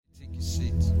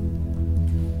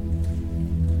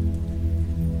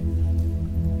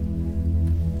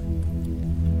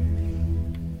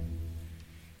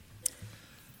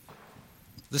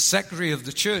The secretary of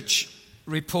the church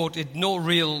reported no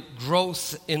real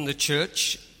growth in the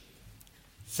church.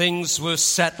 Things were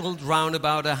settled round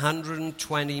about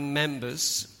 120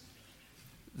 members.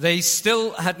 They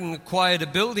still hadn't acquired a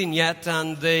building yet,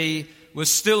 and they were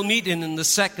still meeting in the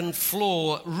second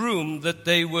floor room that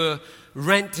they were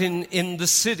renting in the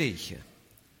city.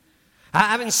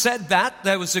 Having said that,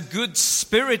 there was a good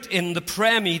spirit in the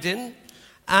prayer meeting,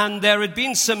 and there had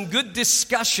been some good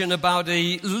discussion about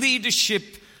a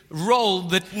leadership role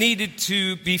that needed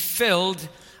to be filled,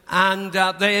 and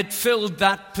they had filled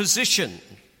that position.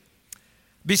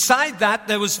 Beside that,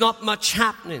 there was not much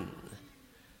happening.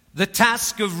 The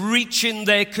task of reaching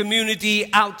their community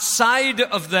outside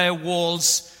of their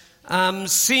walls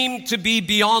seemed to be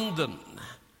beyond them.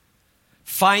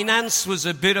 Finance was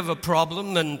a bit of a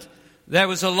problem, and there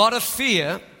was a lot of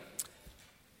fear.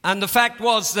 And the fact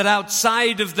was that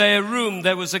outside of their room,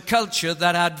 there was a culture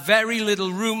that had very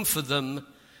little room for them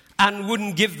and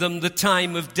wouldn't give them the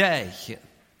time of day.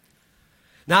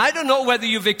 Now, I don't know whether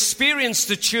you've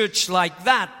experienced a church like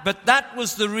that, but that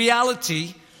was the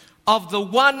reality of the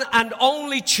one and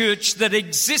only church that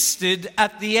existed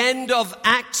at the end of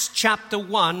Acts chapter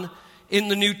 1 in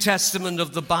the New Testament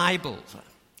of the Bible.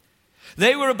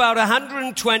 They were about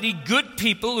 120 good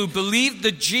people who believed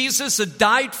that Jesus had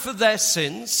died for their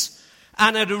sins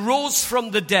and had arose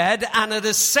from the dead and had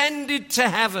ascended to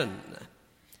heaven.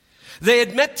 They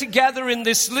had met together in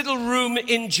this little room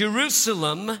in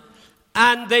Jerusalem,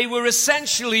 and they were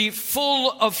essentially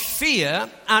full of fear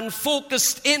and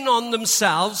focused in on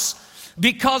themselves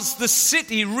because the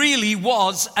city really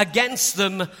was against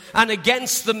them and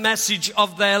against the message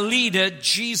of their leader,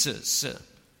 Jesus.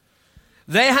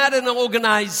 They had an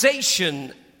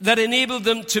organization that enabled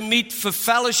them to meet for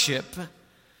fellowship,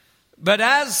 but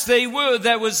as they were,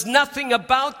 there was nothing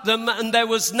about them and there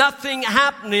was nothing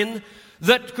happening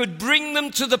that could bring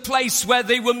them to the place where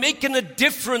they were making a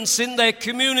difference in their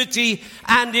community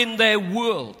and in their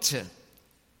world.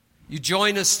 You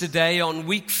join us today on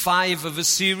week 5 of a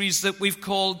series that we've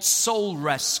called Soul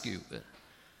Rescue.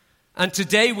 And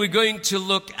today we're going to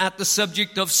look at the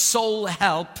subject of soul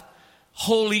help,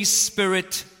 Holy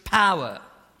Spirit power.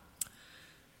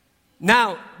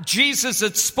 Now, Jesus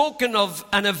had spoken of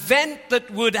an event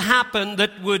that would happen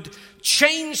that would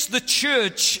change the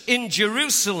church in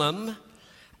Jerusalem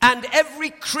and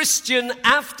every Christian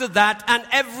after that, and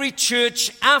every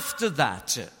church after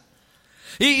that.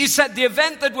 He said the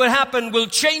event that will happen will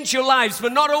change your lives,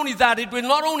 but not only that, it will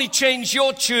not only change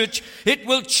your church, it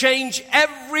will change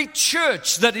every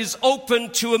church that is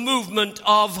open to a movement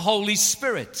of Holy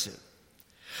Spirit.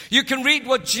 You can read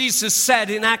what Jesus said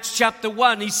in Acts chapter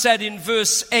 1. He said in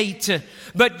verse 8,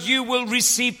 "But you will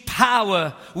receive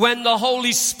power when the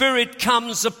Holy Spirit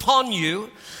comes upon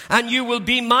you, and you will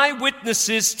be my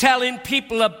witnesses, telling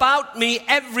people about me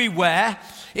everywhere,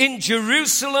 in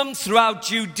Jerusalem, throughout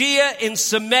Judea, in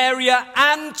Samaria,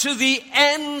 and to the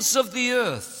ends of the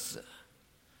earth."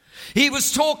 He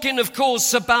was talking, of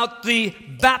course, about the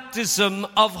baptism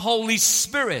of Holy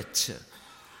Spirit.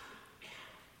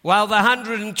 While the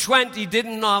 120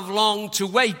 didn't have long to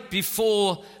wait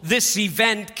before this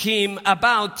event came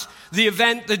about, the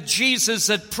event that Jesus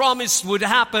had promised would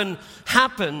happen,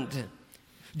 happened.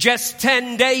 Just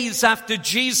 10 days after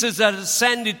Jesus had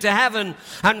ascended to heaven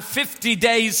and 50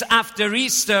 days after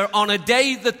Easter, on a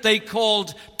day that they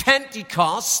called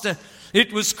Pentecost.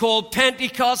 It was called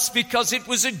Pentecost because it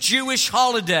was a Jewish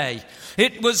holiday.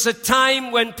 It was a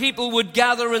time when people would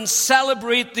gather and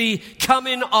celebrate the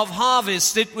coming of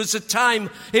harvest. It was a time,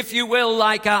 if you will,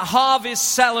 like a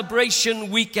harvest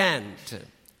celebration weekend.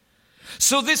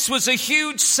 So this was a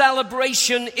huge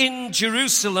celebration in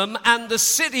Jerusalem, and the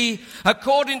city,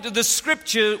 according to the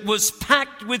scripture, was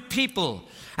packed with people.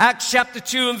 Acts chapter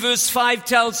 2 and verse 5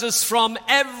 tells us from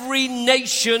every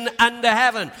nation under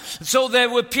heaven. So there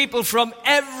were people from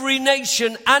every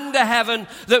nation under heaven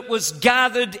that was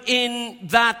gathered in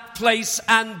that place,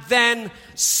 and then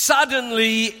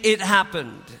suddenly it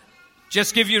happened.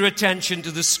 Just give your attention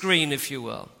to the screen, if you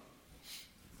will.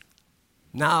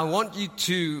 Now I want you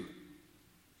to,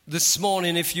 this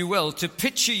morning, if you will, to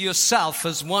picture yourself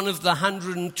as one of the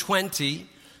 120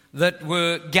 that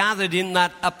were gathered in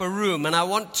that upper room. And I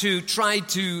want to try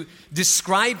to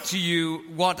describe to you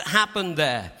what happened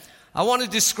there. I want to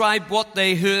describe what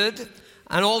they heard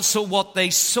and also what they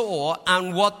saw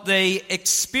and what they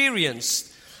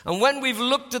experienced. And when we've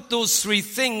looked at those three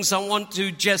things, I want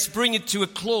to just bring it to a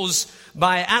close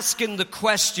by asking the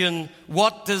question,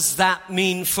 what does that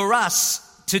mean for us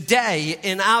today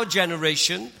in our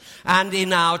generation and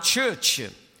in our church?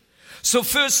 So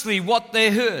firstly, what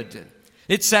they heard.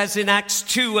 It says in Acts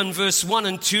 2 and verse 1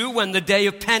 and 2, when the day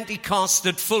of Pentecost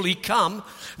had fully come,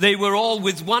 they were all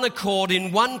with one accord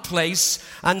in one place,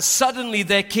 and suddenly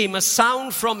there came a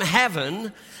sound from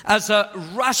heaven as a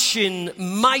rushing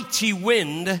mighty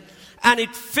wind, and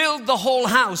it filled the whole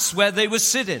house where they were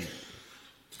sitting.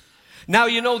 Now,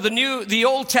 you know, the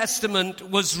Old Testament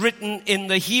was written in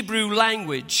the Hebrew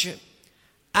language,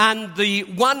 and the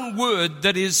one word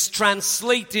that is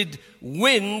translated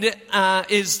wind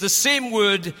is the same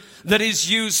word that is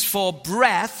used for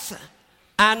breath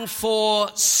and for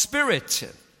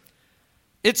spirit.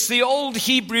 It's the old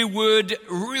Hebrew word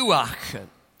ruach,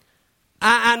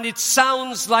 and it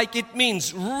sounds like it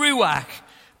means ruach,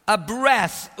 a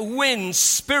breath, wind,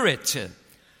 spirit.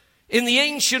 In the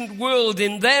ancient world,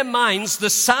 in their minds, the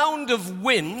sound of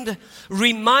wind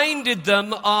reminded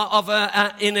them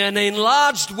in an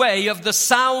enlarged way of the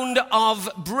sound of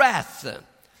breath.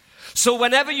 So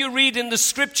whenever you read in the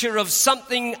scripture of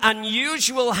something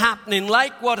unusual happening,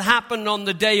 like what happened on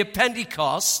the day of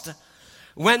Pentecost,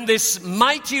 when this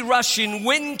mighty rushing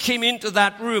wind came into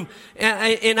that room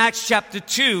in Acts chapter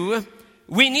 2,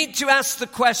 we need to ask the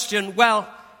question,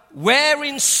 well, where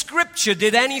in Scripture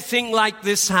did anything like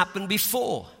this happen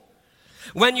before?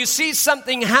 When you see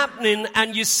something happening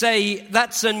and you say,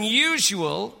 that's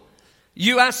unusual,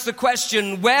 you ask the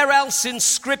question, where else in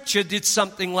Scripture did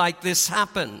something like this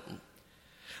happen?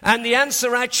 And the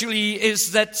answer actually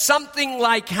is that something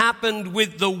like happened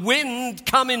with the wind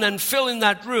coming and filling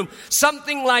that room.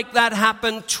 Something like that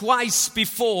happened twice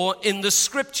before in the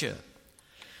Scripture.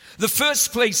 The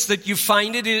first place that you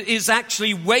find it is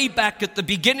actually way back at the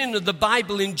beginning of the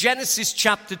Bible in Genesis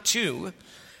chapter 2.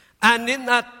 And in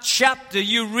that chapter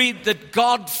you read that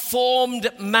God formed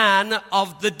man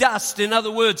of the dust. In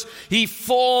other words, he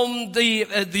formed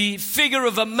the figure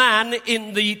of a man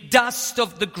in the dust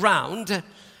of the ground.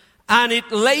 And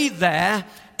it lay there,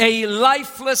 a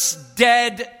lifeless,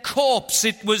 dead corpse.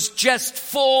 It was just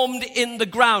formed in the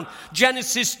ground.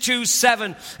 Genesis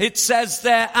 2:7, it says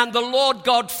there, and the Lord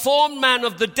God formed man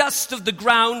of the dust of the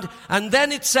ground. And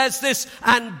then it says this,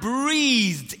 and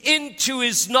breathed into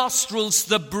his nostrils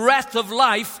the breath of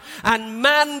life, and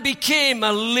man became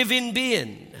a living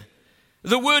being.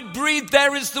 The word breathe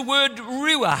there is the word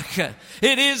ruach.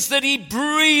 It is that he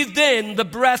breathed in the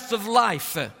breath of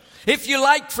life. If you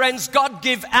like, friends, God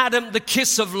gave Adam the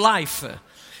kiss of life.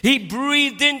 He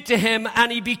breathed into him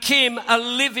and he became a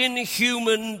living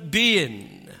human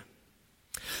being.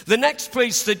 The next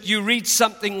place that you read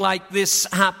something like this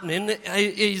happening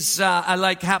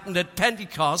happened at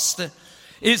Pentecost,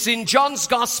 is in John's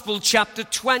Gospel chapter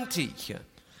 20.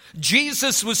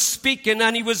 Jesus was speaking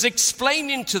and he was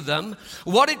explaining to them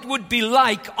what it would be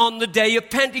like on the day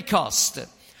of Pentecost.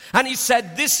 And he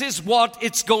said, this is what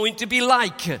it's going to be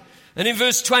like. And in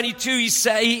verse 22,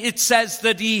 it says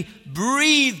that he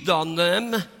breathed on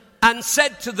them and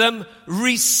said to them,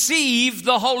 receive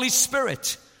the Holy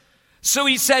Spirit. So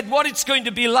he said what it's going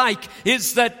to be like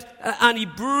is that, and he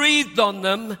breathed on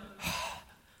them,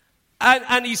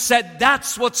 and he said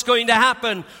that's what's going to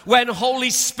happen when Holy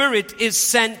Spirit is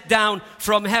sent down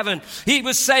from heaven. He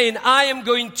was saying, I am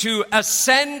going to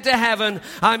ascend to heaven.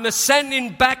 I'm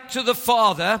ascending back to the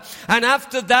Father. And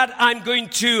after that, I'm going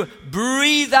to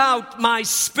breathe out my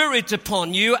Spirit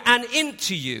upon you and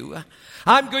into you.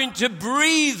 I'm going to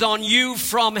breathe on you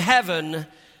from heaven.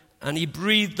 And he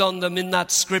breathed on them in that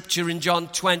scripture in John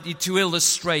 20 to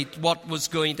illustrate what was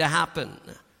going to happen.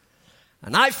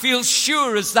 And I feel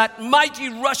sure as that mighty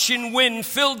rushing wind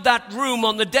filled that room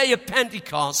on the day of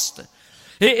Pentecost,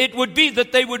 it would be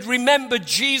that they would remember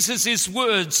Jesus'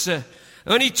 words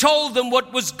when he told them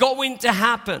what was going to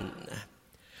happen.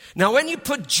 Now, when you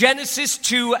put Genesis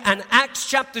 2 and Acts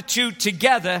chapter 2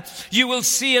 together, you will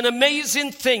see an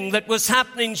amazing thing that was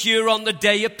happening here on the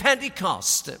day of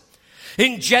Pentecost.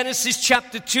 In Genesis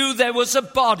chapter 2, there was a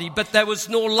body, but there was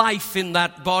no life in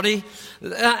that body.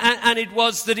 And it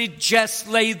was that it just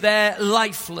lay there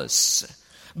lifeless.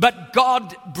 But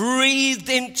God breathed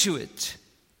into it,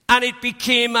 and it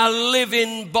became a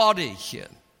living body.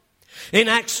 In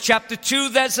Acts chapter 2,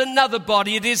 there's another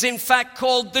body. It is in fact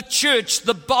called the church,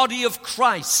 the body of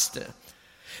Christ.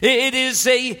 It is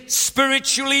a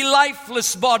spiritually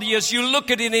lifeless body as you look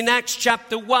at it in Acts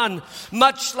chapter 1.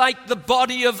 Much like the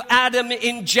body of Adam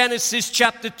in Genesis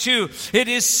chapter 2. It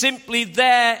is simply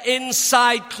there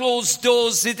inside closed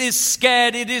doors. It is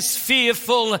scared. It is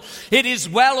fearful. It is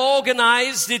well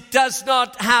organized. It does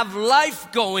not have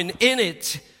life going in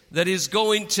it. that is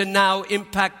going to now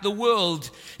impact the world.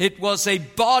 It was a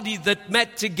body that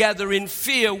met together in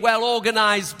fear, well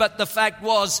organized, but the fact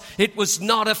was it was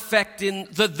not affecting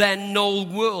the then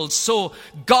known world. So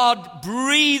God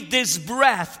breathed His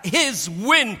breath, His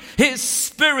wind, His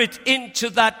Spirit into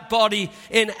that body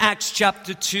in Acts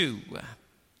chapter 2.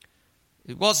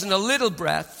 It wasn't a little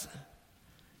breath.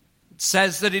 It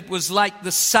says that it was like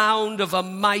the sound of a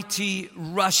mighty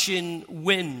rushing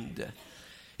wind.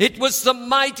 It was the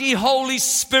mighty Holy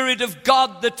Spirit of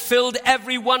God that filled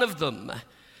every one of them.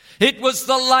 It was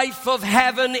the life of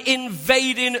heaven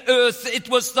invading earth. It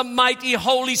was the mighty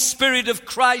Holy Spirit of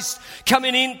Christ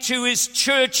coming into His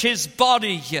church, His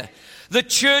body. The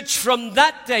church from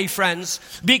that day, friends,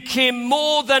 became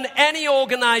more than any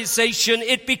organization.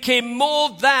 It became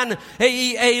more than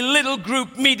a little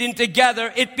group meeting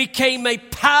together. It became a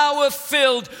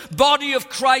power-filled body of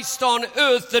Christ on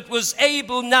earth that was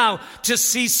able now to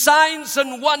see signs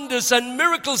and wonders and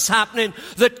miracles happening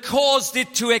that caused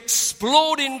it to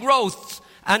explode in growth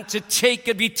and to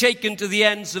be taken to the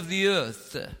ends of the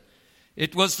earth.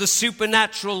 It was the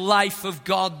supernatural life of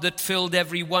God that filled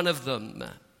every one of them.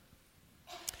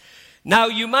 Now,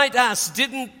 you might ask,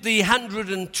 didn't the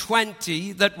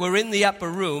 120 that were in the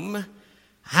upper room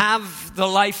have the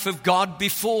life of God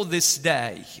before this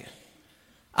day?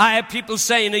 I have people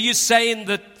saying, are you saying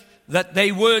that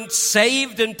they weren't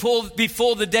saved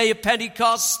before the day of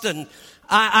Pentecost? And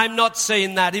I'm not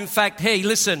saying that. In fact, hey,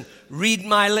 listen, read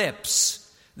my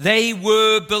lips. They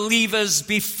were believers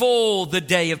before the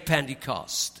day of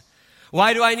Pentecost.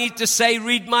 Why do I need to say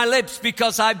read my lips?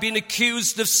 Because I've been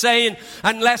accused of saying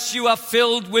unless you are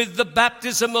filled with the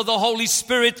baptism of the Holy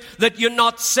Spirit that you're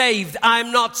not saved.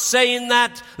 I'm not saying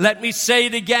that. Let me say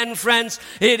it again, friends.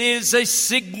 It is a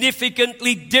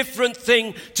significantly different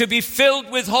thing to be filled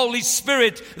with Holy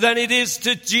Spirit than it is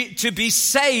to be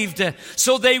saved.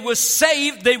 So they were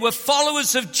saved. They were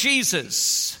followers of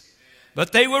Jesus.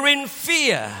 But they were in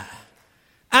fear.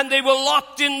 And they were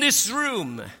locked in this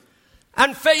room.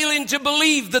 And failing to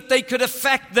believe that they could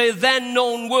affect their then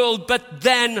known world, but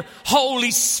then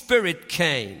Holy Spirit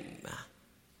came.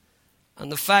 And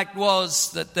the fact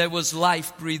was that there was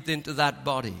life breathed into that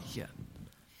body.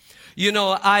 You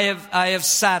know, I have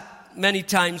sat many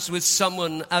times with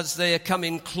someone as they are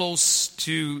coming close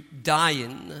to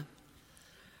dying,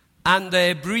 and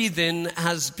their breathing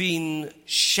has been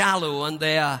shallow and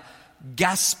they are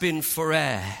gasping for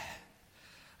air.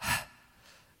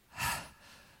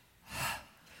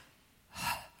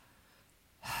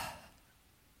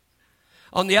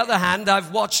 On the other hand,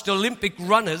 I've watched Olympic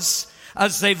runners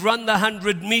as they've run the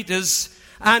 100 meters,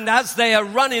 and as they are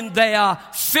running, they are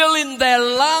filling their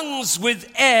lungs with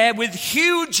air, with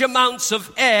huge amounts of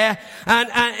air,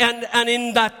 and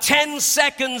in that 10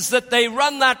 seconds that they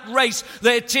run that race,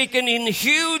 they're taking in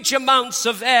huge amounts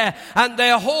of air, and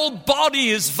their whole body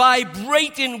is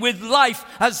vibrating with life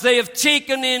as they have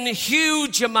taken in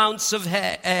huge amounts of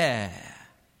air.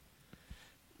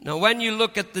 Now, when you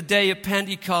look at the day of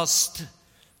Pentecost,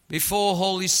 before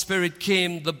Holy Spirit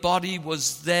came, the body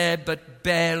was there but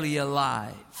barely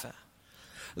alive.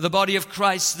 The body of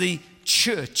Christ, the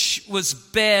church, was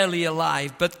barely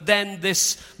alive. But then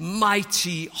this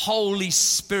mighty Holy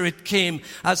Spirit came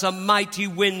as a mighty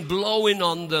wind blowing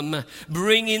on them,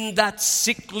 bringing that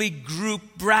sickly group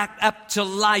back up to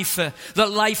life. The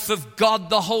life of God,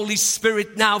 the Holy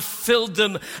Spirit, now filled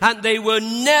them, and they were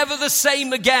never the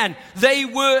same again. They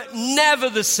were never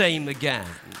the same again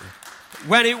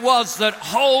when it was that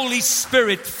Holy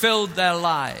Spirit filled their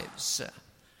lives.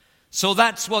 So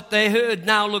that's what they heard.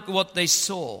 Now look at what they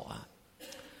saw.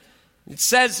 It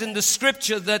says in the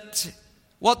scripture that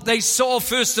what they saw,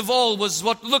 first of all, was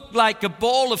what looked like a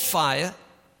ball of fire.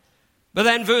 But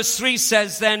then verse 3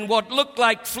 says, then what looked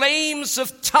like flames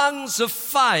of tongues of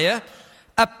fire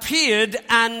appeared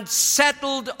and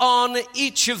settled on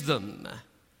each of them.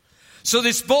 So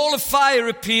this ball of fire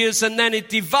appears, and then it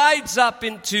divides up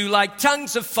into like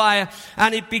tongues of fire,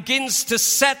 and it begins to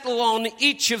settle on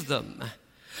each of them.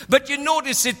 But you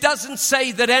notice it doesn't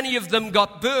say that any of them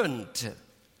got burned.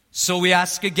 So we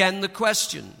ask again the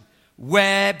question,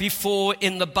 where before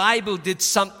in the Bible did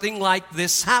something like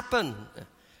this happen?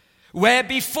 Where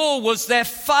before was there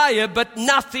fire but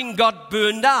nothing got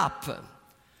burned up?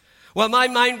 Well, my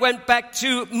mind went back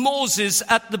to Moses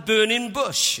at the burning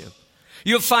bush.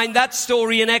 You'll find that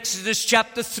story in Exodus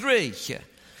chapter 3.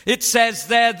 It says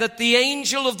there that the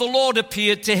angel of the Lord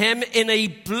appeared to him in a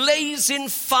blazing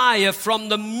fire from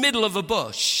the middle of a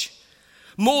bush.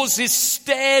 Moses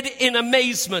stared in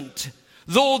amazement.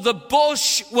 Though the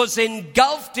bush was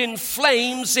engulfed in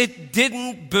flames, it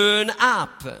didn't burn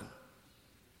up.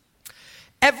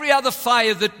 every other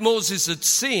fire that Moses had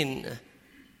seen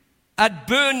had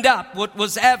burned up what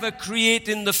was ever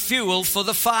creating the fuel for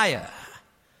the fire.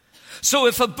 So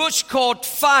if a bush caught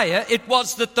fire, it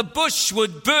was that the bush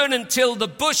would burn until the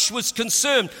bush was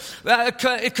consumed.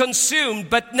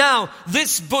 But now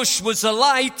this bush was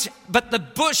alight, but the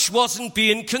bush wasn't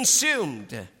being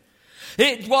consumed.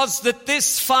 It was that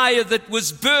this fire that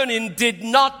was burning did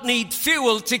not need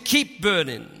fuel to keep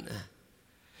burning.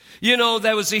 You know,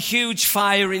 there was a huge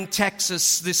fire in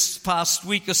Texas this past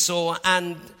week or so,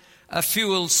 and a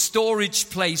fuel storage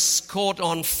place caught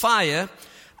on fire,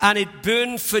 and it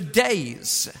burned for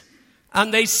days.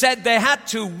 And they said they had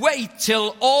to wait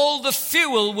till all the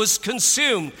fuel was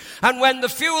consumed. And when the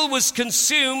fuel was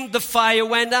consumed, the fire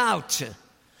went out.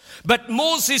 But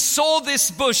Moses saw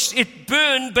this bush. It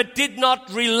burned, but did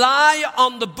not rely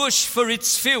on the bush for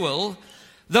its fuel.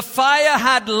 The fire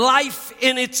had life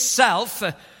in itself.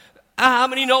 How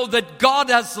many know that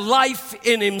God has life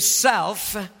in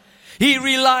himself? He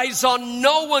relies on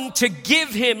no one to give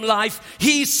him life.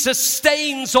 He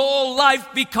sustains all life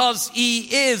because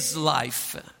he is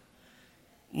life.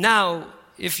 Now,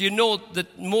 if you note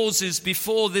that Moses,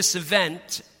 before this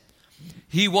event,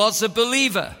 he was a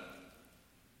believer.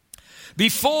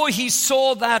 Before he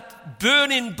saw that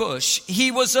burning bush, he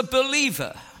was a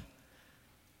believer.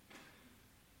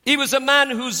 He was a man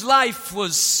whose life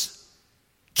was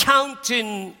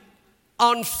counting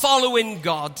on following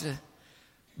God.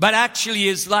 But actually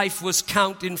his life was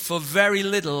counting for very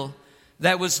little.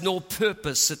 There was no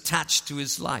purpose attached to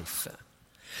his life.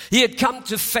 He had come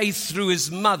to faith through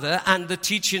his mother and the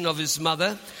teaching of his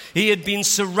mother. He had been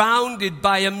surrounded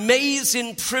by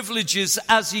amazing privileges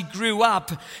as he grew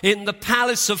up in the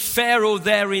palace of Pharaoh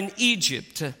there in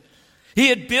Egypt. He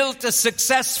had built a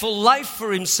successful life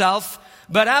for himself.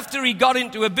 But after he got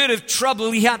into a bit of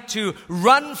trouble, he had to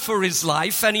run for his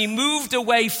life, and he moved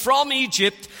away from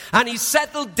Egypt, and he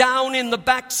settled down in the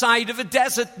backside of a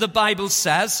desert, the Bible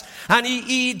says, and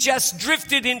he just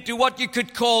drifted into what you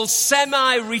could call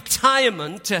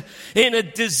semi-retirement in a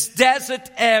desert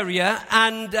area,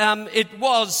 and it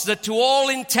was that to all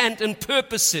intent and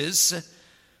purposes,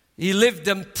 he lived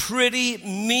a pretty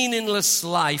meaningless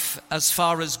life as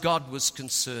far as God was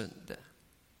concerned.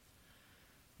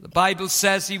 The Bible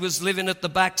says he was living at the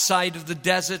backside of the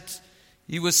desert.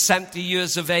 He was 70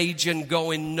 years of age and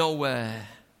going nowhere.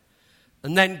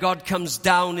 And then God comes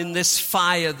down in this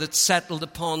fire that settled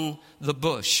upon the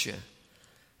bush.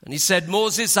 And he said,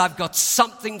 Moses, I've got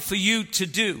something for you to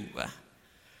do.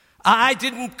 I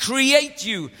didn't create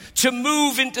you to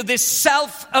move into this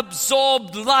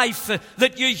self-absorbed life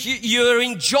that you're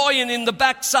enjoying in the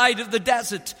backside of the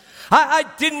desert. I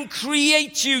didn't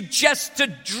create you just to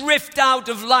drift out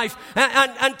of life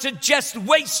and to just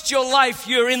waste your life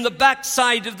here in the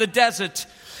backside of the desert.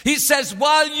 He says,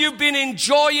 while you've been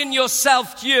enjoying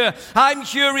yourself here, I'm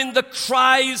hearing the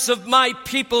cries of my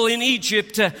people in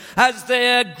Egypt as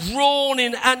they're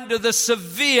groaning under the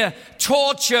severe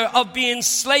torture of being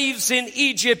slaves in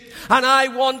Egypt. And I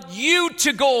want you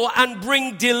to go and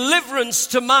bring deliverance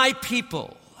to my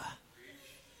people.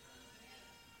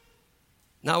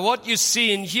 Now, what you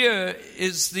see in here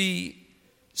is the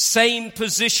same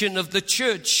position of the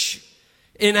church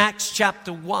in Acts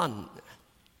chapter 1.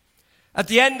 At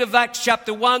the end of Acts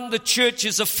chapter 1, the church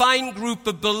is a fine group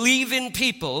of believing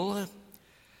people.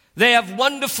 They have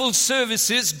wonderful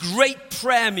services, great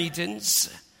prayer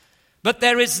meetings, but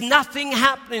there is nothing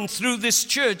happening through this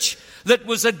church that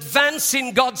was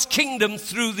advancing God's kingdom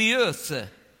through the earth.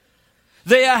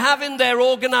 They are having their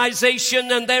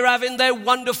organization and they're having their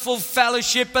wonderful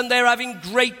fellowship and they're having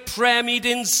great prayer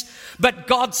meetings. But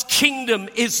God's kingdom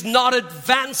is not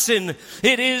advancing.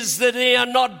 It is that they are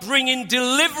not bringing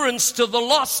deliverance to the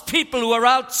lost people who are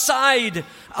outside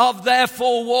of their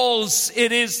four walls.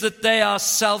 It is that they are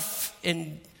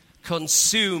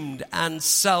self-consumed and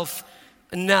self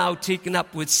now taken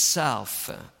up with self.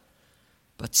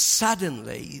 But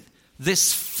suddenly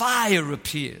this fire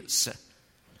appears.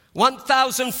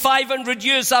 1,500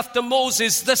 years after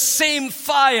Moses, the same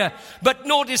fire, but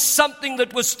notice something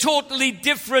that was totally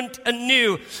different and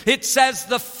new. It says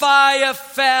the fire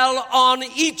fell on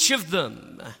each of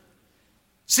them.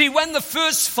 See, when the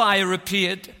first fire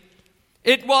appeared,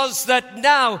 it was that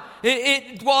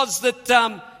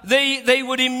they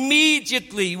would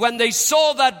immediately, when they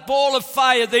saw that ball of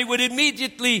fire, they would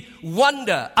immediately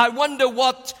wonder, I wonder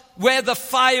where the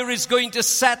fire is going to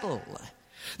settle.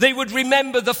 They would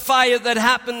remember the fire that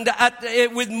happened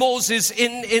with Moses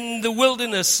in the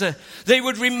wilderness. They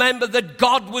would remember that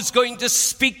God was going to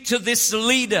speak to this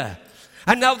leader.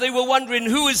 And now they were wondering,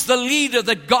 who is the leader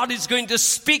that God is going to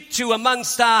speak to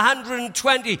amongst our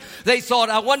 120? They thought,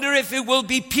 I wonder if it will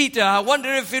be Peter. I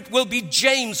wonder if it will be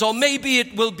James, or maybe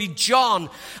it will be John.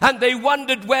 And they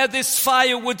wondered where this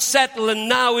fire would settle, and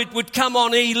now it would come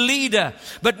on a leader.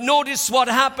 But notice what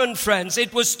happened, friends.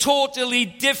 It was totally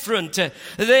different. It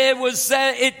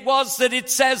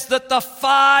says that the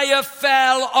fire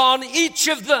fell on each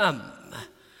of them.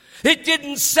 It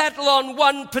didn't settle on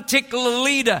one particular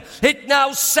leader. It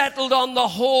now settled on the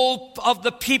whole of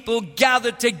the people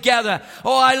gathered together.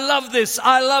 Oh, I love this.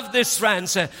 I love this,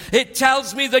 friends. It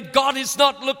tells me that God is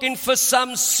not looking for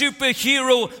some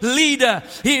superhero leader.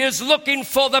 He is looking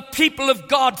for the people of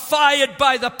God, fired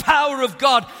by the power of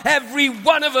God. Every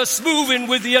one of us moving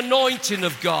with the anointing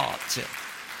of God.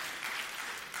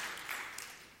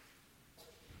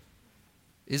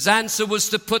 His answer was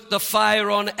to put the fire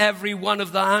on every one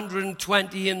of the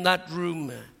 120 in that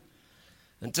room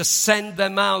and to send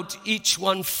them out, each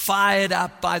one fired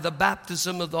up by the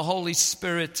baptism of the Holy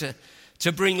Spirit,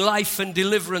 to bring life and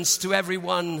deliverance to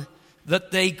everyone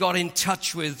that they got in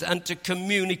touch with, and to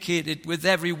communicate it with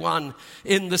everyone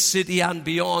in the city and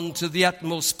beyond, to the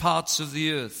utmost parts of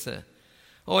the earth.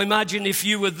 Oh, imagine if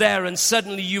you were there and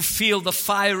suddenly you feel the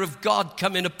fire of God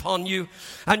coming upon you,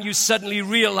 and you suddenly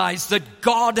realize that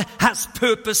God has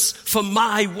purpose for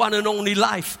my one and only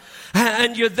life.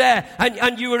 And you're there,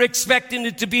 and you were expecting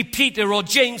it to be Peter or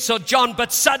James or John,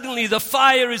 but suddenly the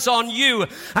fire is on you,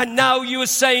 and now you are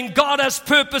saying, God has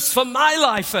purpose for my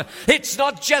life. It's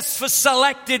not just for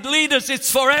selected leaders,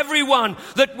 it's for everyone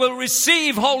that will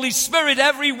receive Holy Spirit,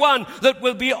 everyone that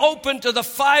will be open to the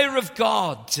fire of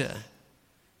God.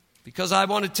 Because I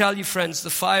want to tell you, friends,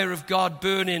 the fire of God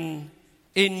burning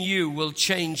in you will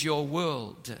change your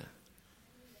world.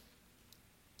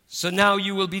 So now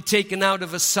you will be taken out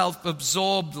of a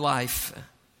self-absorbed life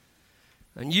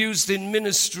and used in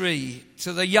ministry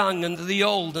to the young and to the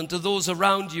old and to those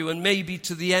around you, and maybe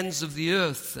to the ends of the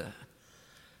earth.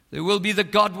 There will be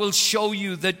that God will show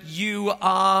you that you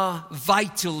are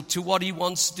vital to what He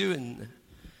wants doing.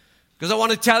 Because I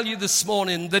want to tell you this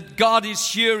morning that God is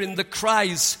hearing the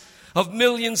cries of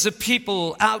millions of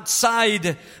people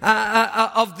outside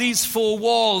of these four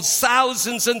walls,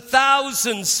 thousands and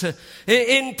thousands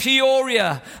in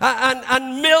Peoria,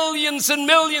 and millions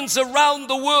around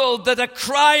the world that are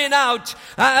crying out.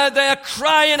 They are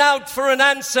crying out for an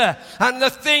answer. And the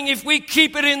thing, if we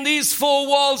keep it in these four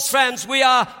walls, friends, we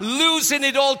are losing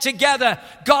it altogether.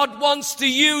 God wants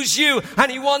to use you, and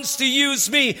He wants to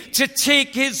use me to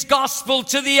take His gospel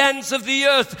to the ends of the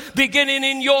earth, beginning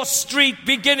in your street,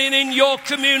 beginning in your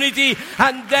community,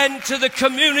 and then to the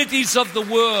communities of the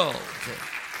world.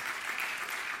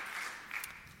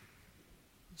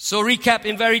 So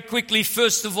recapping very quickly,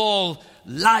 first of all,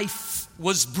 life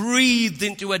was breathed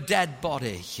into a dead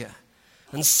body.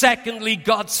 And secondly,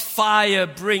 God's fire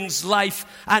brings life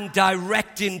and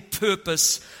directing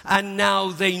purpose. And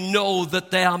now they know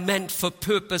that they are meant for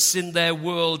purpose in their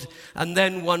world. And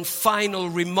then one final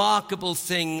remarkable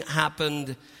thing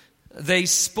happened. They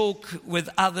spoke with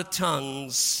other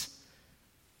tongues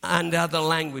and other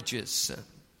languages.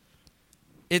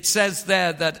 It says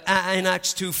there that in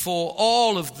Acts 2:4,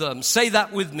 all of them, say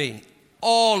that with me,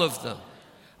 all of them.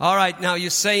 All right, now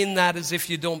you're saying that as if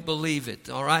you don't believe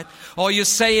it, all right? Or you're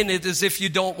saying it as if you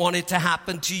don't want it to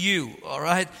happen to you, all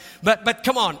right? But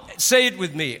come on, say it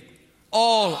with me.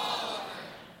 All.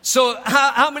 So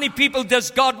how many people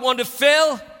does God want to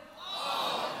fill?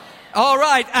 All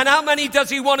right, and how many does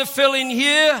He want to fill in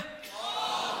here?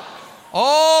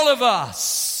 All of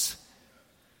us.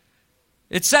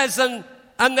 It says,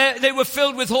 and they were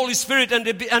filled with Holy Spirit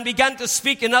and began to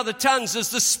speak in other tongues as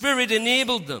the Spirit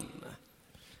enabled them.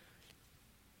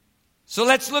 So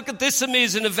let's look at this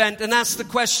amazing event and ask the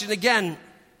question again.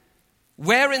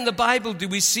 Where in the Bible do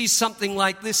we see something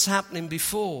like this happening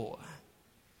before?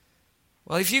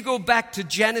 Well, if you go back to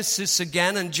Genesis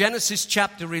again, and Genesis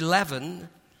chapter 11,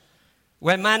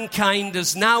 where mankind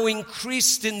has now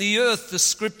increased in the earth, the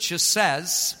scripture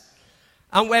says,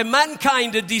 and where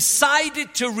mankind had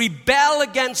decided to rebel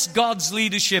against God's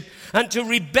leadership and to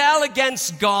rebel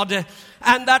against God,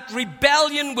 and that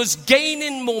rebellion was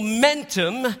gaining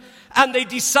momentum, and they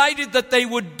decided that they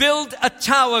would build a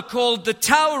tower called the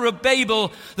Tower of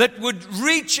Babel that would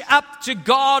reach up to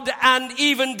God and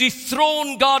even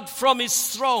dethrone God from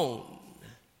His throne.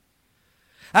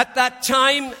 At that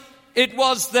time, it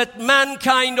was that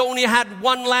mankind only had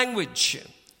one language.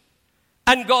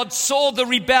 And God saw the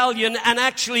rebellion and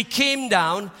actually came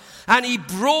down, and He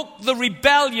broke the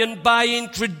rebellion by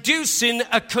introducing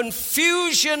a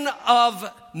confusion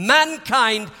of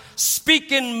mankind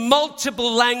speaking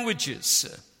multiple languages.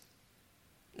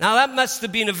 Now that must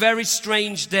have been a very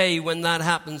strange day when that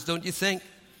happens, don't you think?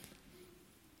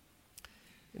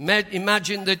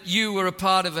 Imagine that you were a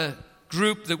part of a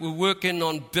group that were working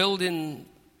on building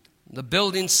the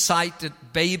building site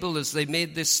at Babel as they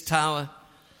made this tower.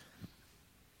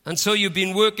 And so you've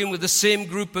been working with the same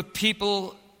group of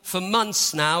people for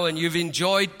months now, and you've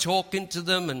enjoyed talking to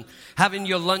them and having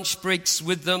your lunch breaks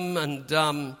with them,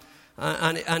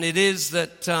 and it is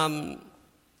that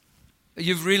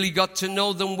you've really got to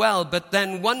know them well. But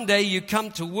then one day you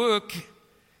come to work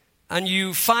and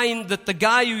you find that the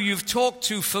guy who you've talked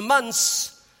to for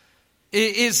months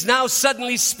is now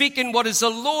suddenly speaking what is a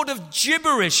load of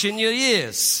gibberish in your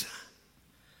ears.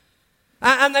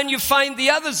 And then you find the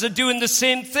others are doing the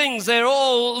same things. They're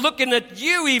all looking at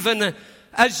you even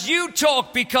as you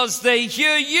talk because they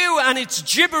hear you, and it's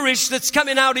gibberish that's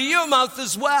coming out of your mouth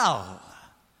as well.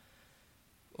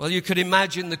 Well, you could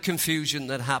imagine the confusion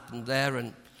that happened there,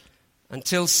 and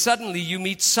until suddenly you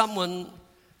meet someone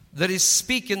that is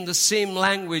speaking the same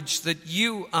language that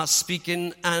you are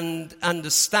speaking and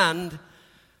understand,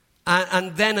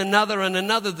 and then another and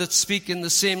another that's speaking the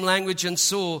same language. And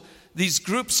so these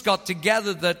groups got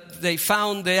together that they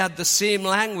found they had the same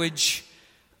language,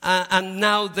 and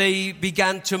now they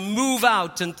began to move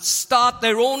out and start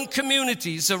their own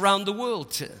communities around the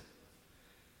world.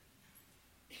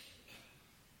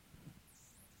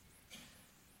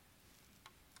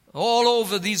 All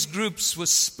over, these groups were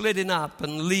splitting up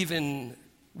and leaving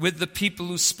with the people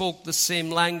who spoke the same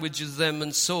language as them.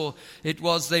 And so it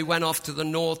was they went off to the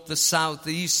north, the south,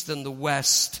 the east, and the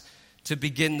west to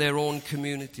begin their own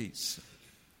communities.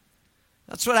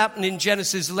 That's what happened in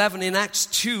Genesis 11. In Acts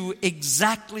 2,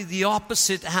 exactly the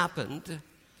opposite happened.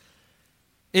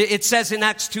 It says in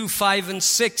Acts 2, 5 and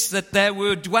 6 that there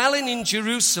were dwelling in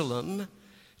Jerusalem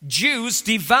Jews,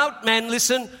 devout men,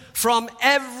 listen, from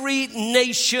every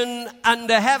nation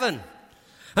under heaven.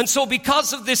 And so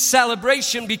because of this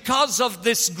celebration, because of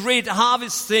this great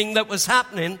harvest thing that was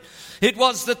happening, it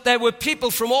was that there were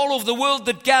people from all over the world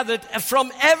that gathered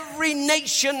from every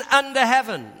nation under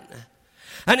heaven.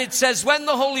 And it says when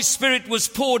the Holy Spirit was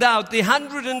poured out, the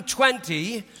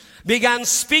 120 began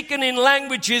speaking in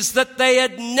languages that they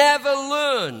had never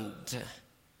learned.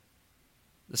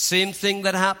 The same thing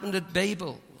that happened at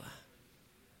Babel.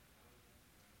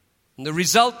 And the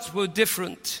results were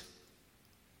different.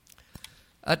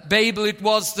 At Babel, it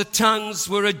was the tongues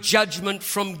were a judgment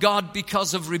from God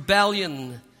because of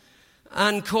rebellion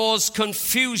and caused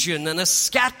confusion and a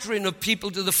scattering of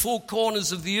people to the four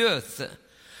corners of the earth.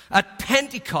 At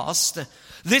Pentecost,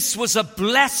 this was a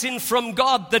blessing from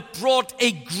God that brought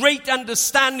a great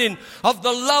understanding of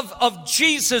the love of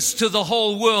Jesus to the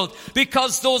whole world,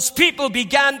 because those people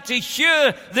began to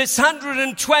hear this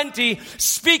 120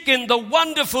 speaking the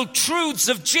wonderful truths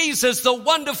of Jesus, the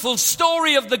wonderful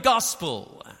story of the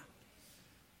gospel.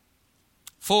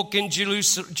 Folk in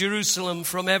Jerusalem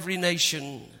from every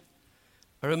nation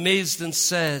are amazed and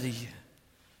said,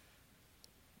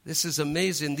 "This is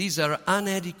amazing. These are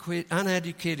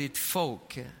uneducated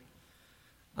folk.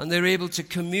 And they're able to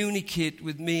communicate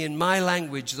with me in my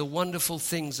language the wonderful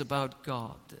things about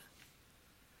God."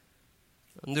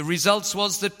 And the results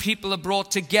was that people are brought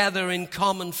together in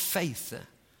common faith.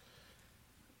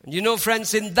 And you know,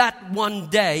 friends, in that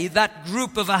one day, that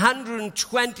group of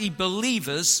 120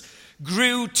 believers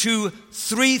grew to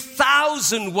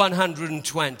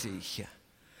 3,120.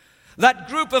 That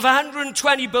group of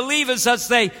 120 believers, as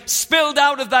they spilled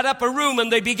out of that upper room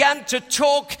and they began to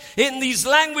talk in these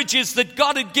languages that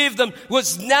God had given them,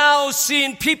 was now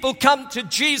seeing people come to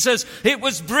Jesus. It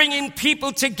was bringing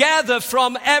people together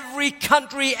from every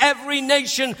country, every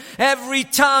nation, every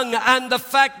tongue. And the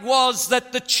fact was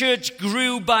that the church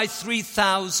grew by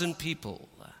 3,000 people.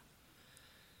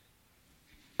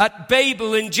 At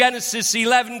Babel in Genesis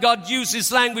 11, God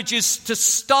uses languages to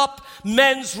stop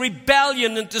men's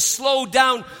rebellion and to slow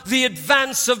down the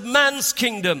advance of man's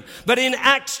kingdom. But in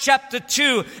Acts chapter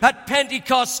 2, at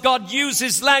Pentecost, God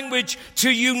uses language to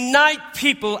unite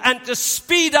people and to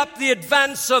speed up the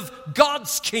advance of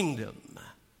God's kingdom.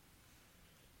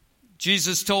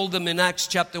 Jesus told them in Acts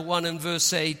chapter 1 and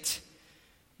verse 8,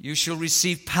 "You shall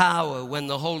receive power when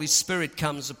the Holy Spirit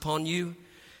comes upon you.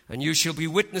 And you shall be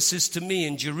witnesses to me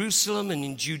in Jerusalem and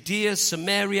in Judea,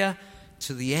 Samaria,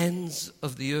 to the ends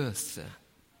of the earth."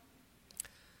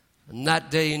 And that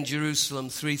day in Jerusalem,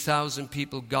 3,000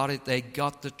 people got it. They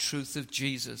got the truth of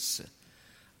Jesus.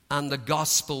 And the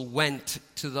gospel went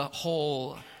to the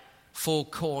whole four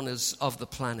corners of the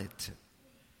planet.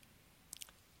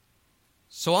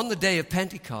 So on the day of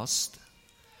Pentecost,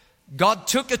 God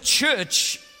took a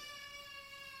church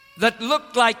that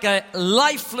looked like a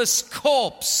lifeless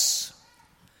corpse,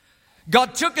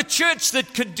 God took a church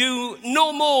that could do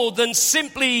no more than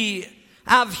simply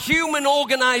have human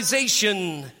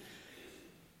organization.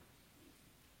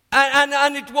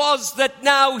 And it was that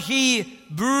now He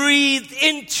breathed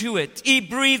into it. He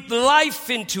breathed life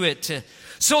into it.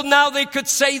 So now they could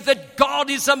say that God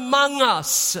is among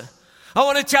us. I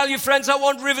want to tell you, friends, I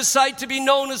want Riverside to be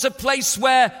known as a place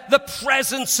where the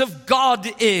presence of God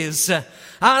is. And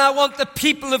I want the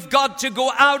people of God to go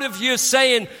out of here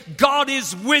saying, God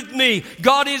is with me.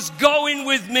 God is going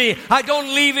with me. I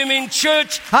don't leave Him in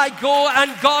church. I go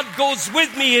and God goes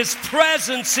with me. His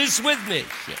presence is with me.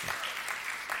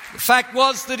 The fact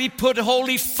was that He put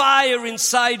holy fire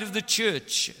inside of the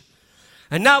church.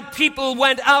 And now people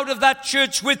went out of that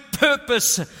church with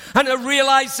purpose and a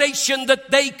realization that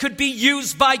they could be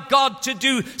used by God to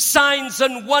do signs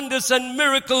and wonders and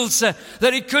miracles, that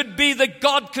it could be that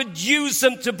God could use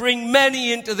them to bring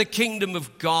many into the kingdom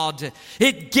of God.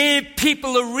 It gave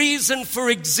people a reason for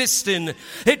existing.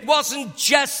 It wasn't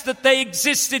just that they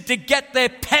existed to get their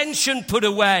pension put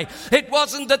away. It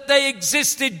wasn't that they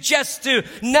existed just to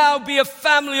now be a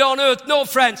family on earth. No,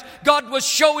 friends, God was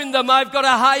showing them, I've got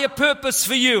a higher purpose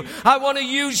for you. I want to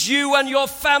use you and your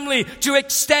family to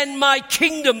extend my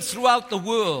kingdom throughout the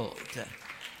world.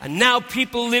 And now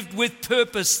people lived with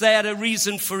purpose. They had a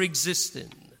reason for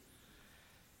existing.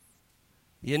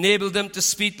 He enabled them to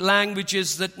speak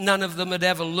languages that none of them had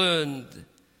ever learned.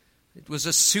 It was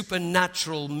a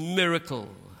supernatural miracle.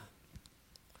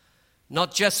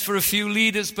 Not just for a few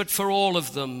leaders, but for all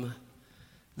of them.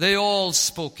 They all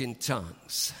spoke in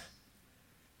tongues.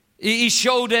 He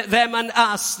showed them and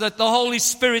us that the Holy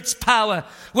Spirit's power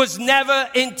was never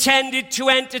intended to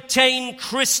entertain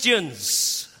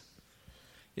Christians.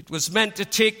 It was meant to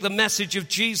take the message of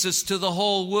Jesus to the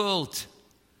whole world.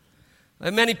 There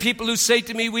are many people who say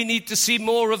to me, we need to see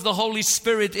more of the Holy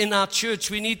Spirit in our church.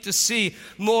 We need to see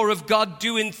more of God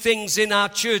doing things in our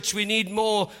church. We need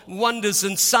more wonders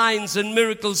and signs and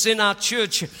miracles in our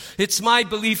church. It's my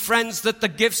belief, friends, that the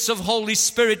gifts of Holy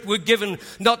Spirit were given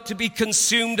not to be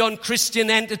consumed on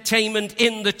Christian entertainment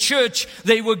in the church.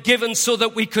 They were given so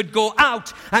that we could go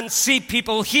out and see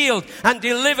people healed and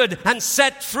delivered and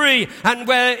set free. And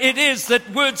where it is that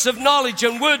words of knowledge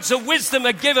and words of wisdom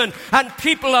are given and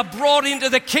people are brought into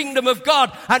the kingdom of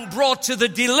God and brought to the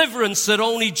deliverance that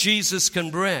only Jesus can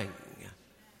bring.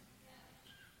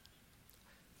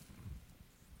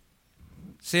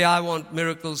 See, I want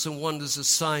miracles and wonders and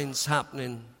signs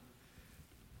happening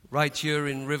right here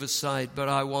in Riverside, but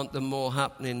I want them more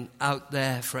happening out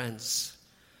there, friends.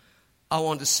 I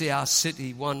want to see our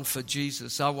city won for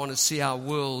Jesus. I want to see our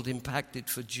world impacted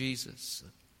for Jesus.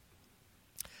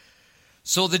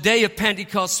 So the day of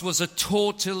Pentecost was a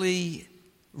totally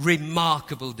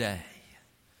remarkable day.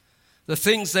 The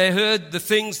things they heard, the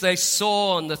things they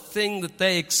saw, and the thing that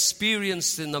they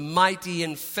experienced in the mighty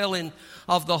infilling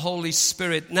of the Holy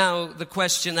Spirit. Now the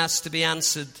question has to be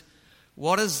answered,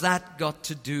 what has that got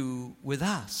to do with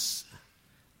us?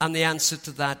 And the answer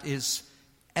to that is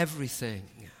everything.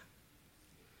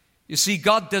 You see,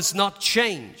 God does not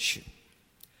change.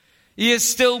 He is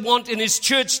still wanting His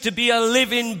church to be a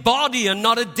living body and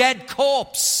not a dead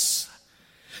corpse.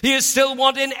 He is still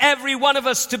wanting every one of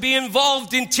us to be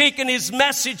involved in taking His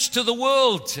message to the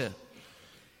world.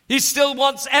 He still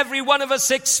wants every one of us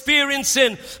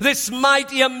experiencing this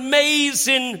mighty,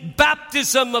 amazing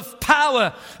baptism of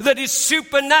power that is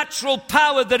supernatural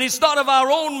power that is not of our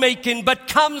own making but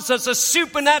comes as a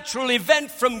supernatural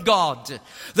event from God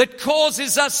that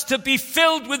causes us to be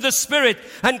filled with the Spirit.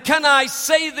 And can I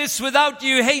say this without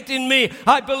you hating me?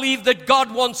 I believe that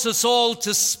God wants us all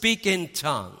to speak in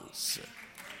tongues.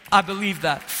 I believe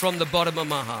that from the bottom of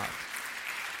my heart.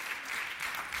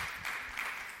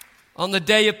 On the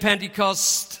day of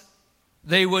Pentecost,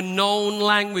 they were known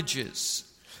languages.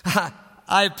 I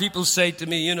have people say to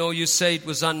me, you say it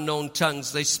was unknown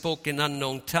tongues. They spoke in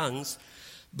unknown tongues.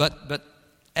 But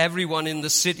everyone in the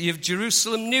city of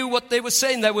Jerusalem knew what they were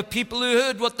saying. There were people who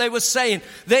heard what they were saying.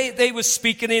 They were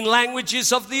speaking in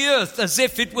languages of the earth, as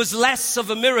if it was less of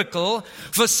a miracle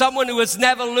for someone who has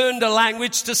never learned a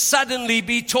language to suddenly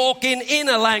be talking in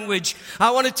a language.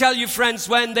 I want to tell you, friends,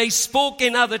 when they spoke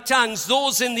in other tongues,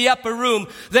 those in the upper room,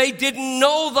 they didn't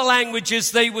know the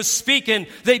languages they were speaking.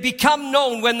 They become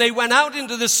known when they went out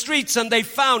into the streets and they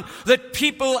found that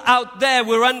people out there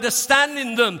were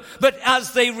understanding them. But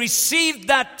as they received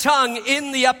that tongue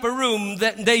in the upper room,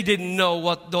 that they didn't know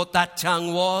what that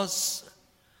tongue was.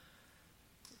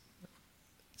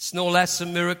 It's no less a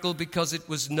miracle because it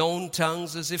was known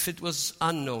tongues as if it was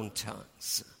unknown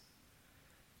tongues.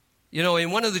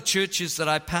 In one of the churches that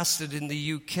I pastored in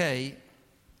the UK,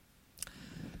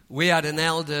 we had an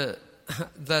elder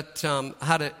that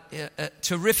had a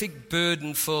terrific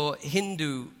burden for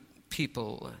Hindu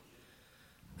people.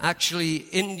 Actually,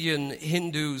 Indian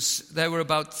Hindus, there were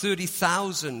about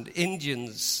 30,000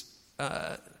 Indians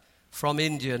from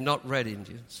India, not red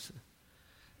Indians,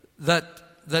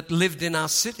 that lived in our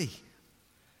city.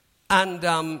 And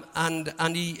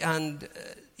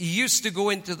he used to go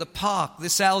into the park.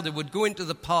 This elder would go into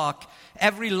the park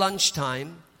every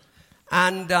lunchtime.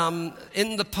 And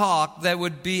in the park, there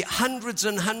would be hundreds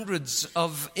and hundreds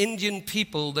of Indian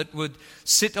people that would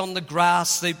sit on the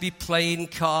grass. They'd be playing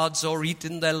cards or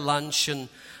eating their lunch.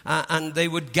 And they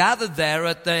would gather there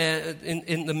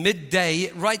in the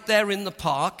midday, right there in the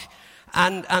park.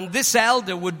 And this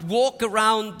elder would walk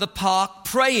around the park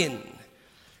praying.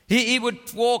 He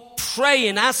would walk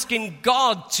praying, asking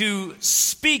God to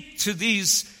speak to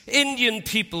these Indian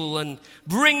people and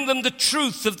bring them the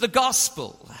truth of the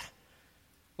gospel.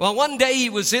 Well, one day he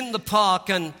was in the park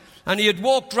and he had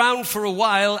walked round for a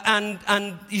while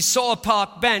and he saw a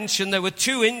park bench and there were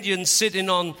two Indians sitting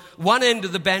on one end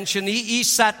of the bench and he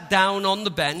sat down on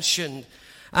the bench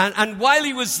and while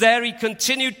he was there he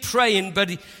continued praying, but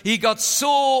he got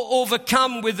so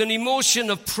overcome with an emotion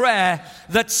of prayer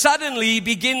that suddenly he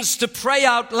begins to pray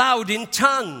out loud in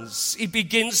tongues. He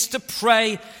begins to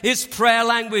pray his prayer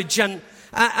language and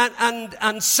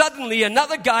suddenly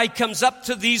another guy comes up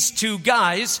to these two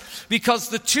guys, because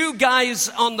the two guys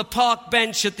on the park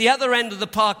bench at the other end of the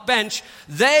park bench,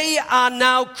 they are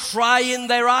now crying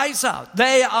their eyes out.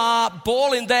 They are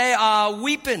bawling, they are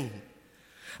weeping.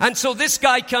 And so this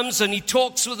guy comes and he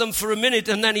talks with them for a minute,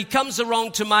 and then he comes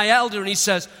around to my elder and he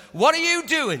says, "What are you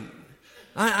doing?"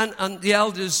 And the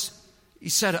elders, he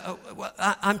said,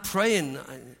 "I'm praying."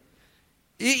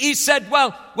 He said,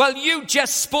 well, you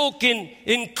just spoke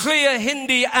in clear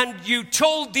Hindi and you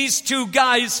told these two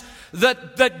guys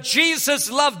that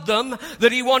Jesus loved them,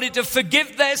 that he wanted to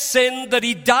forgive their sin, that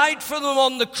he died for them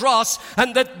on the cross,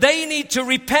 and that they need to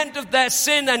repent of their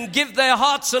sin and give their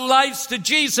hearts and lives to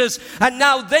Jesus, and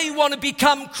now they want to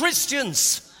become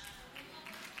Christians.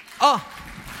 Oh.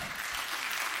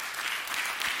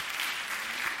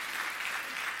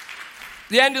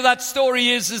 The end of that story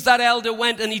is that elder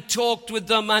went and he talked with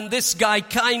them, and this guy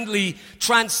kindly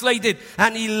translated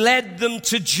and he led them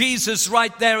to Jesus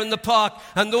right there in the park,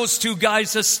 and those two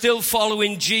guys are still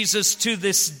following Jesus to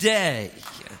this day.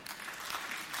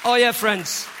 Oh yeah,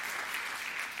 friends.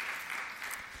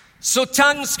 So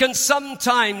tongues can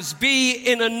sometimes be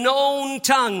in a known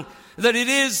tongue, that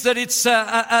it's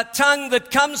a tongue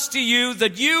that comes to you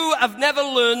that you have never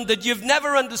learned, that you've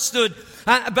never understood,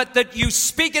 but that you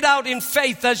speak it out in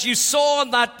faith. As you saw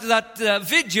in that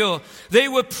video, they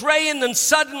were praying and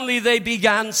suddenly they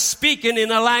began speaking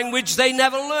in a language they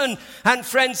never learned. And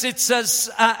friends, it's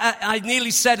I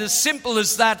nearly said as simple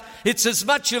as that. It's as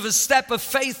much of a step of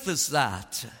faith as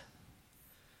that.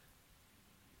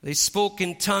 They spoke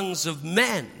in tongues of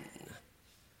men.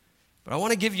 But I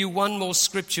want to give you one more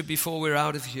scripture before we're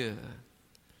out of here.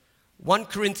 1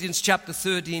 Corinthians chapter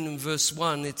 13 and verse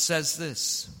 1, it says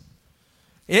this: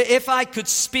 "If I could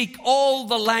speak all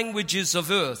the languages of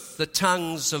earth, the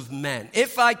tongues of men."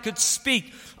 If I could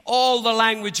speak all the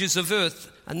languages of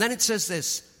earth. And then it says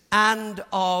this: "and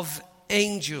of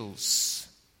angels,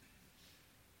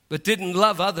 but didn't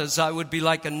love others, I would be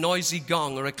like a noisy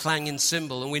gong or a clanging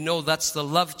cymbal." And we know that's the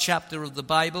love chapter of the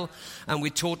Bible, and we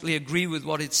totally agree with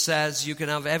what it says. You can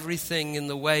have everything in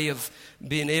the way of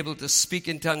being able to speak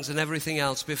in tongues and everything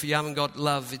else, but if you haven't got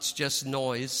love, it's just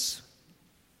noise.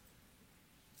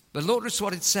 But notice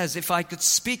what it says: "If I could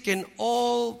speak in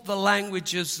all the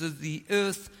languages of the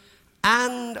earth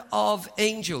and of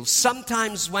angels."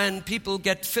 Sometimes when people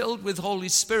get filled with Holy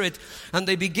Spirit and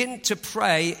they begin to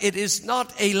pray, it is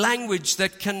not a language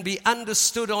that can be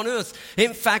understood on earth.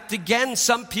 In fact, again,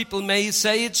 some people may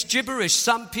say it's gibberish.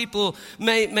 Some people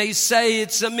may say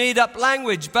it's a made-up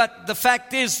language. But the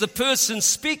fact is, the person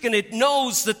speaking it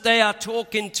knows that they are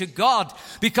talking to God,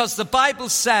 because the Bible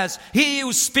says, "He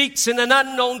who speaks in an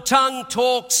unknown tongue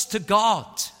talks to God."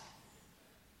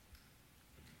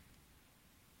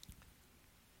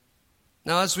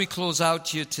 Now, as we close out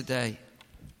here today,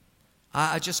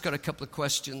 I just got a couple of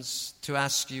questions to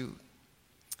ask you.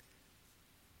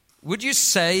 Would you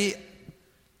say,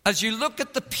 as you look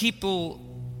at the people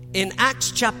in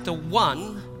Acts chapter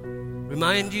 1,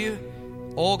 remind you,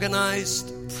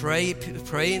 organized,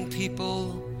 praying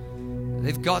people,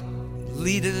 they've got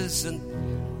leaders, and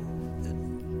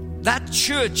that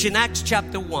church in Acts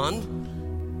chapter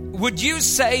 1, would you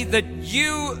say that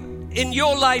you in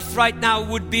your life right now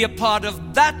would be a part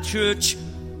of that church,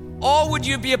 or would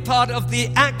you be a part of the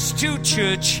Acts 2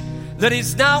 church that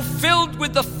is now filled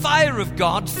with the fire of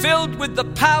God, filled with the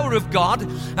power of God,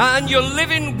 and you're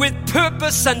living with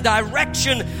purpose and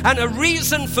direction and a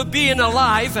reason for being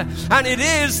alive, and it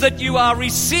is that you are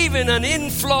receiving an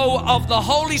inflow of the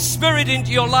Holy Spirit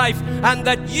into your life, and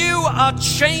that you are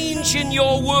changing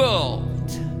your world.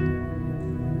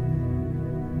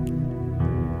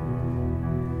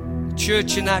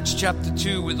 Church in Acts chapter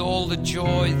 2, with all the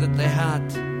joy that they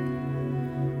had,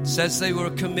 says they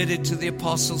were committed to the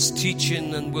apostles'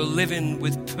 teaching and were living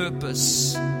with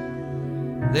purpose.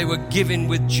 They were giving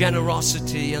with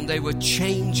generosity, and they were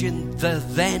changing the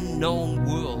then known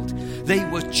world. They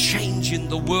were changing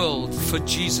the world for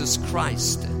Jesus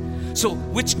Christ. So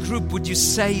which group would you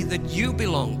say that you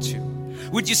belong to?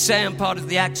 Would you say I'm part of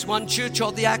the Acts 1 church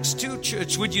or the Acts 2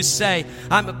 church? Would you say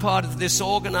I'm a part of this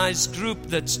organized group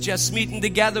that's just meeting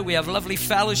together? We have lovely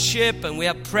fellowship and we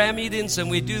have prayer meetings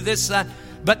and we do this, that.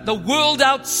 But the world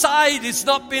outside is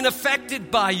not being affected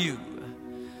by you.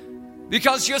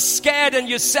 Because you're scared and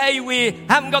you say we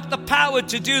haven't got the power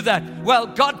to do that. Well,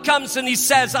 God comes and He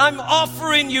says, I'm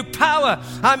offering you power.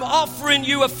 I'm offering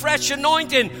you a fresh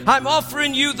anointing. I'm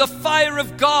offering you the fire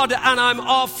of God. And I'm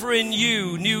offering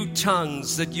you new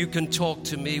tongues that you can talk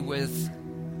to me with.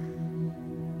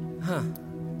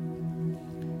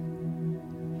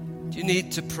 Do you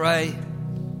need to pray?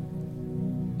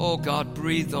 Oh God,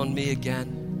 breathe on me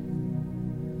again.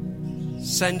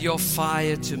 Send your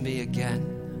fire to me again.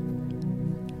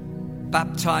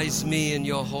 Baptize me in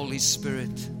your Holy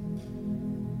Spirit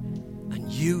and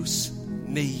use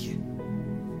me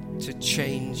to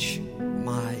change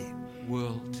my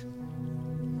world.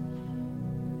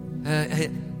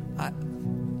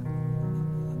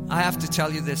 I have to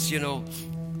tell you this,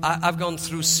 I've gone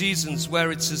through seasons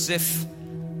where it's as if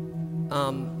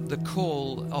the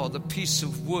coal or the piece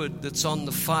of wood that's on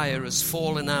the fire has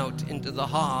fallen out into the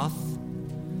hearth,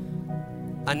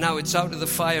 and now it's out of the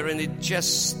fire and it's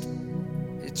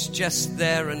just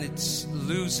there, and it's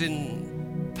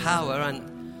losing power, and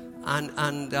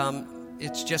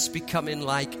it's just becoming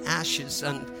like ashes,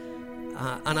 and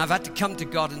I've had to come to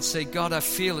God and say, God, I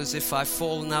feel as if I've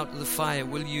fallen out of the fire.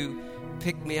 Will you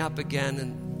pick me up again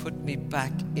and put me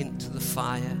back into the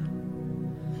fire?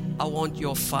 I want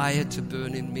your fire to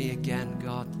burn in me again,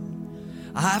 God.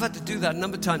 I have had to do that a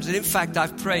number of times, and in fact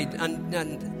I've prayed, and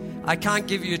I can't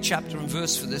give you a chapter and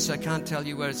verse for this. I can't tell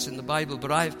you where it's in the Bible,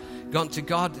 but I've gone to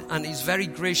God and He's very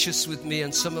gracious with me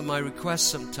and some of my requests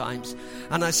sometimes.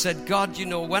 And I said, God,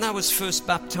 when I was first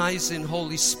baptized in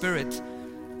Holy Spirit,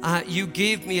 you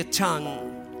gave me a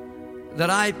tongue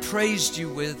that I praised you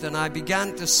with, and I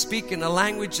began to speak in a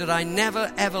language that I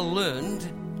never ever learned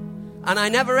and I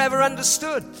never ever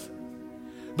understood.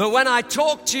 But when I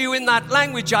talk to you in that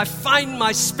language, I find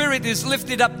my spirit is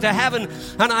lifted up to heaven,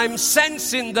 and I'm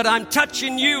sensing that I'm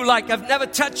touching you like I've never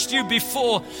touched you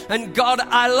before. And God,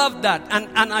 I love that.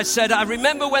 And I said, I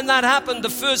remember when that happened the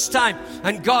first time.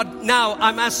 And God, now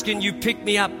I'm asking you, pick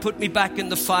me up, put me back in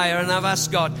the fire. And I've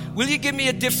asked God, will you give me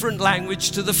a different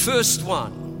language to the first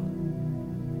one?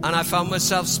 And I found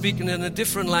myself speaking in a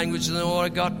different language than what I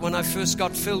got when I first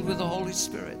got filled with the Holy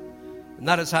Spirit. And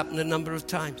that has happened a number of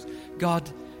times. God,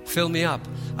 fill me up.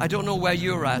 I don't know where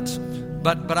you're at,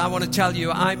 but I want to tell you,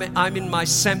 I'm in my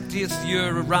 70th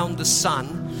year around the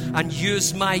sun, and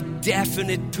here's my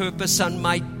definite purpose and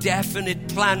my definite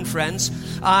plan, friends.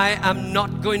 I am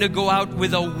not going to go out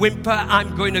with a whimper.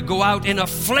 I'm going to go out in a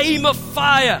flame of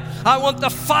fire. I want the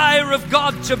fire of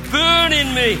God to burn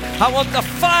in me. I want the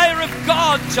fire of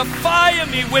God to fire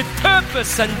me with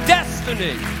purpose and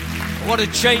destiny. I want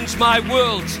to change my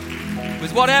world.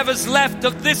 With whatever's left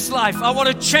of this life, I want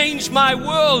to change my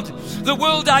world. The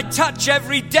world I touch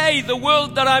every day, the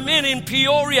world that I'm in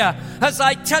Peoria, as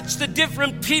I touch the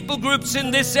different people groups in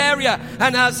this area,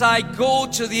 and as I go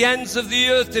to the ends of the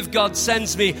earth, if God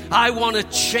sends me, I want to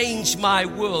change my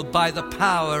world by the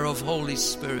power of Holy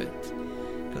Spirit.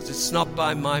 Because it's not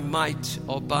by my might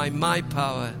or by my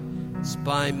power, it's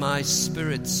by my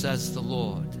Spirit, says the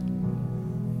Lord.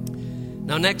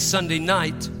 Now, next Sunday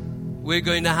night, we're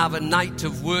going to have a night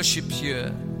of worship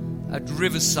here at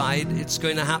Riverside. It's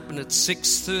going to happen at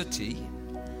 6:30.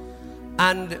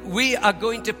 And we are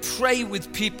going to pray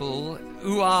with people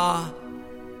who are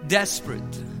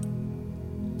desperate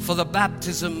for the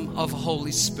baptism of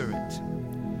Holy Spirit.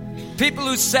 People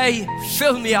who say,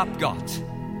 fill me up, God.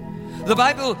 The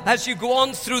Bible, as you go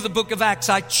on through the book of Acts,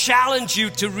 I challenge you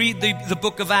to read the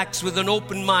book of Acts with an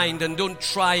open mind, and don't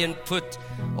try and put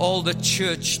all the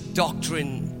church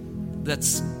doctrine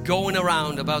that's going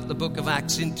around about the book of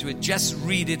Acts into it. Just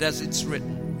read it as it's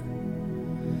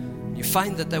written. You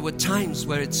find that there were times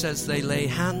where it says they lay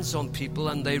hands on people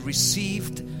and they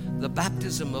received the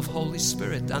baptism of Holy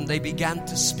Spirit, and they began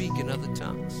to speak in other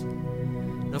tongues.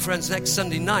 Now, friends, next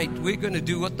Sunday night, we're going to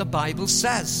do what the Bible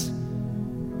says.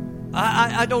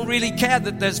 I don't really care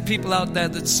that there's people out there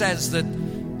that says that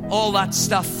all that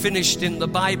stuff finished in the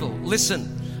Bible.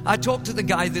 Listen, I talked to the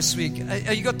guy this week.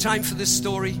 You got time for this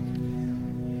story?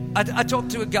 I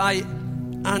talked to a guy,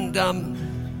 and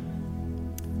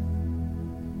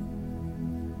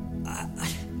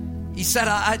he said,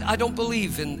 I don't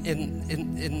believe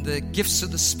in the gifts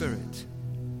of the Spirit.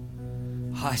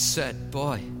 I said,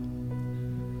 boy,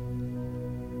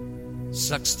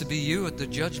 sucks to be you at the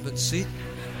judgment seat.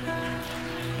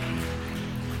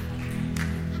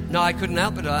 No, I couldn't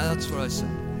help it. That's what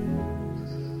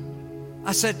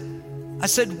I said. I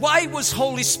said, why was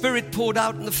Holy Spirit poured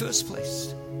out in the first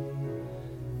place?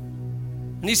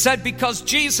 And he said, because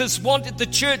Jesus wanted the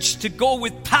church to go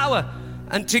with power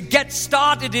and to get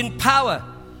started in power.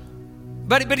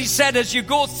 But he said, as you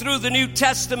go through the New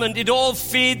Testament, it all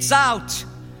fades out.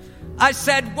 I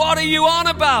said, what are you on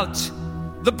about?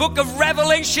 The book of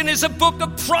Revelation is a book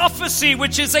of prophecy,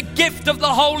 which is a gift of the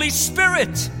Holy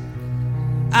Spirit.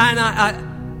 And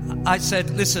I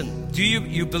said, listen, do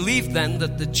you believe then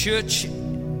that the church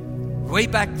way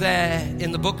back there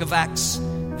in the book of Acts,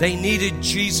 they needed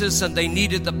Jesus and they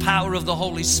needed the power of the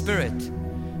Holy Spirit?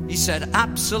 He said,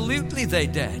 absolutely they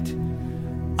did.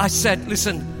 I said,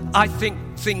 listen, I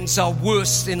think things are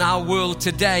worse in our world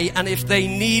today, and if they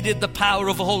needed the power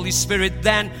of the Holy Spirit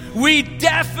then, we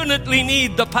definitely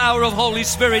need the power of Holy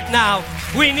Spirit now.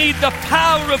 We need the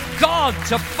power of God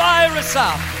to fire us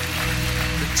up,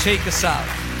 to take us out.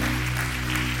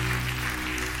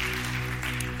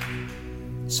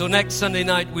 So next Sunday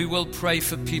night we will pray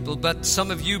for people, but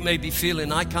some of you may be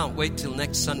feeling, I can't wait till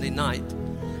next Sunday night.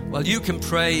 Well, you can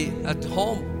pray at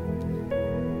home.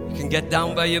 You can get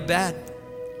down by your bed.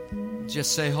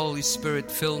 Just say, Holy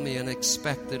Spirit, fill me, and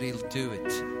expect that He'll do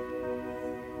it.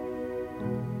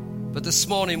 But this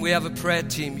morning we have a prayer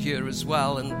team here as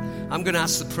well, and I'm going to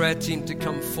ask the prayer team to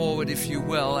come forward, if you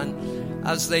will. And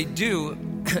as they do,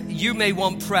 you may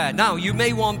want prayer. Now, you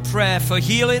may want prayer for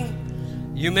healing.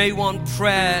 You may want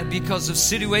prayer because of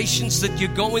situations that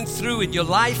you're going through in your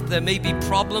life. There may be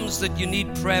problems that you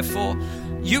need prayer for.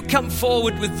 You come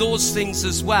forward with those things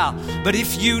as well. But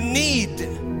if you need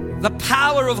the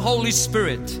power of Holy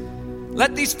Spirit,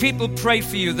 let these people pray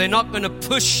for you. They're not going to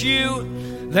push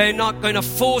you. They're not going to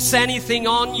force anything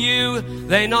on you.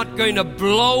 They're not going to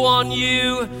blow on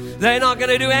you. They're not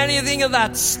going to do anything of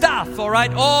that stuff, all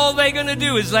right? All they're going to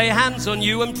do is lay hands on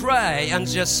you and pray and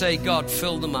just say, God,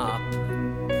 fill them up.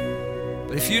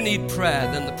 But if you need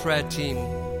prayer, then the prayer team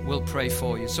will pray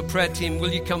for you. So prayer team,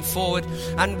 will you come forward?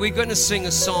 And we're going to sing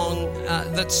a song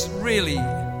that's really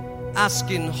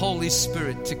asking Holy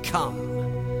Spirit to come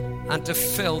and to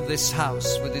fill this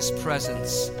house with His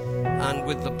presence and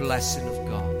with the blessing of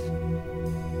God.